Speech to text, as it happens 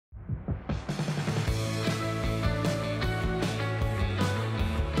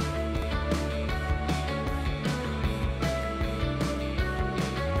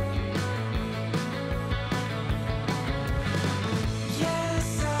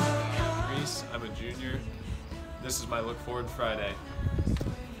junior. This is my Look Forward Friday.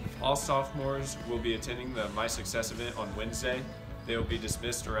 All sophomores will be attending the My Success event on Wednesday. They will be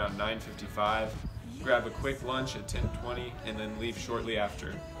dismissed around 9:55. Grab a quick lunch at 10:20 and then leave shortly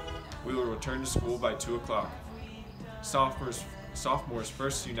after. We will return to school by 2 o'clock. Sophomores'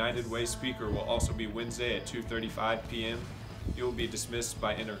 first United Way speaker will also be Wednesday at 2:35 p.m. You will be dismissed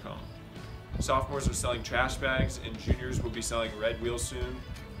by intercom. Sophomores are selling trash bags and juniors will be selling Red Wheels soon.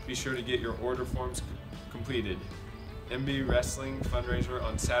 Be sure to get your order forms completed. MB Wrestling fundraiser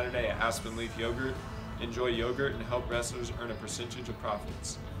on Saturday at Aspen Leaf Yogurt. Enjoy yogurt and help wrestlers earn a percentage of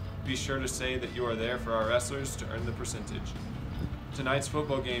profits. Be sure to say that you are there for our wrestlers to earn the percentage. Tonight's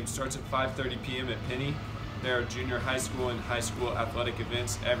football game starts at 5:30 p.m. at Penny. There are junior high school and high school athletic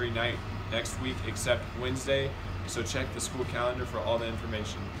events every night next week except Wednesday, so check the school calendar for all the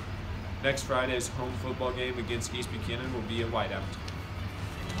information. Next Friday's home football game against East Buchanan will be a whiteout.